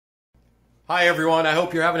Hi everyone, I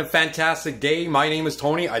hope you're having a fantastic day. My name is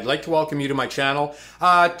Tony. I'd like to welcome you to my channel.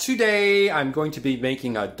 Today I'm going to be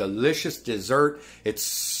making a delicious dessert. It's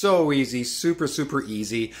so easy, super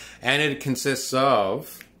easy, and it consists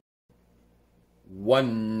of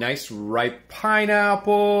one nice ripe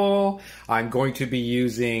pineapple. I'm going to be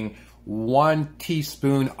using 1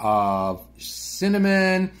 teaspoon of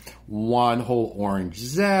cinnamon, 1 whole orange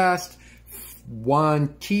zest,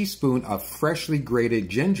 1 teaspoon of freshly grated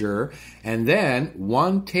ginger, and then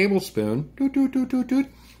 1 tablespoon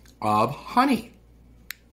of honey.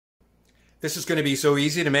 This is going to be so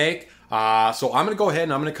easy to make. So I'm going to go ahead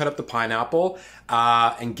and I'm going to cut up the pineapple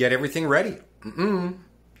and get everything ready. The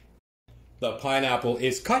pineapple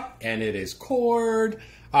is cut and it is cored.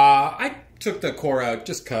 I took the core out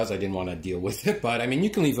just because I didn't want to deal with it, but I mean, you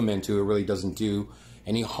can leave them in too. It really doesn't do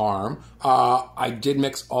any harm. I did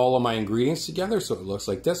mix all of my ingredients together so it looks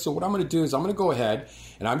like this. So what I'm going to do is I'm going to go ahead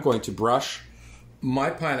and I'm going to brush my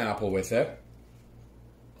pineapple with it,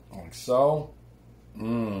 like so.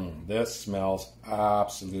 This smells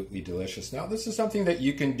absolutely delicious. Now this is something that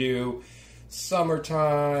you can do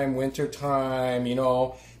summertime, wintertime, you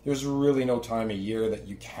know, there's really no time of year that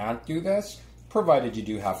you can't do this, provided you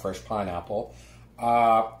do have fresh pineapple.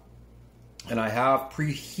 And I have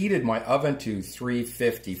preheated my oven to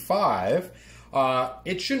 355.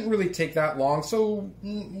 It shouldn't really take that long, so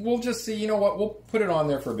we'll just see, you know what, we'll put it on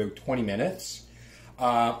there for about 20 minutes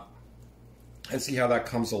and see how that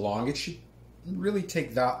comes along. It should really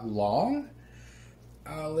take that long.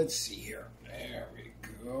 Let's see here. There we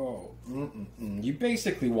go. You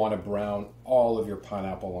basically want to brown all of your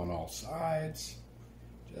pineapple on all sides,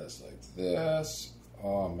 just like this.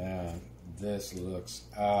 Oh man, this looks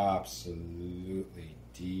absolutely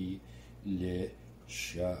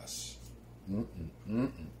delicious.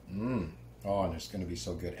 Oh, and it's going to be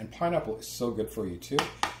so good. And pineapple is so good for you too.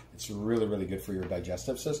 It's really good for your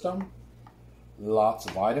digestive system. Lots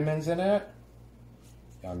of vitamins in it.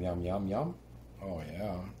 Yum, yum, yum, yum. Oh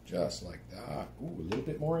yeah, just like that. Ooh, a little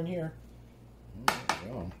bit more in here.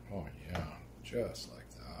 Oh yeah, just like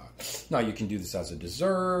that. Now you can do this as a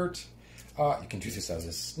dessert. You can do this as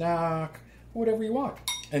a snack, whatever you want.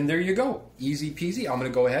 And there you go, easy peasy. I'm gonna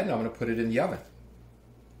go ahead and I'm gonna put it in the oven.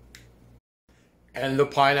 And the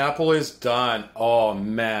pineapple is done. Oh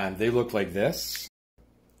man, they look like this.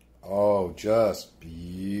 Oh, just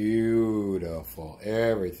beautiful.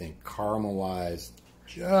 Everything caramelized,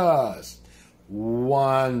 just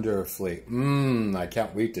wonderfully. I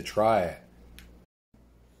can't wait to try it.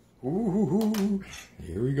 Ooh,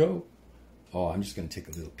 here we go. Oh, I'm just gonna take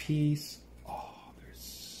a little piece. Oh, they're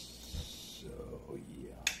so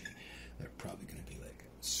yummy. They're probably gonna be like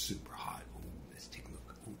super hot. Ooh, let's take a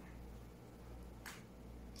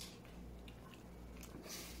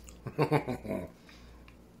look.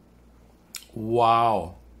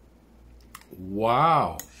 Wow.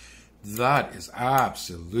 Wow. That is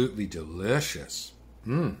absolutely delicious.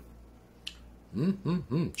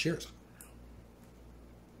 Cheers.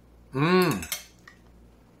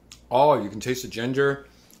 Oh, you can taste the ginger,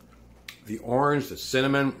 the orange, the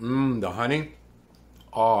cinnamon, the honey.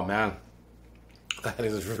 Oh man, that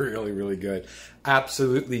is really good.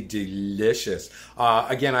 Absolutely delicious.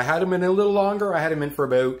 Again, I had them in a little longer. I had them in for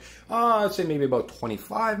about, I'd say maybe about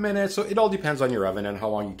 25 minutes. So it all depends on your oven and how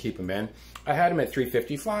long you keep them in. I had them at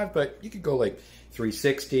 355, but you could go like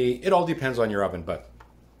 360. It all depends on your oven, but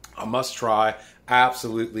a must try.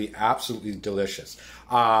 Absolutely delicious.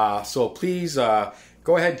 So please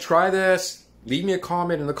go ahead, try this. Leave me a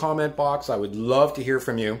comment in the comment box. I would love to hear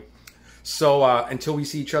from you. So until we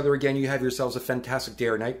see each other again, you have yourselves a fantastic day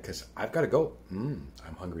or night, because I've got to go. I'm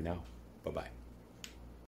hungry now. Bye-bye.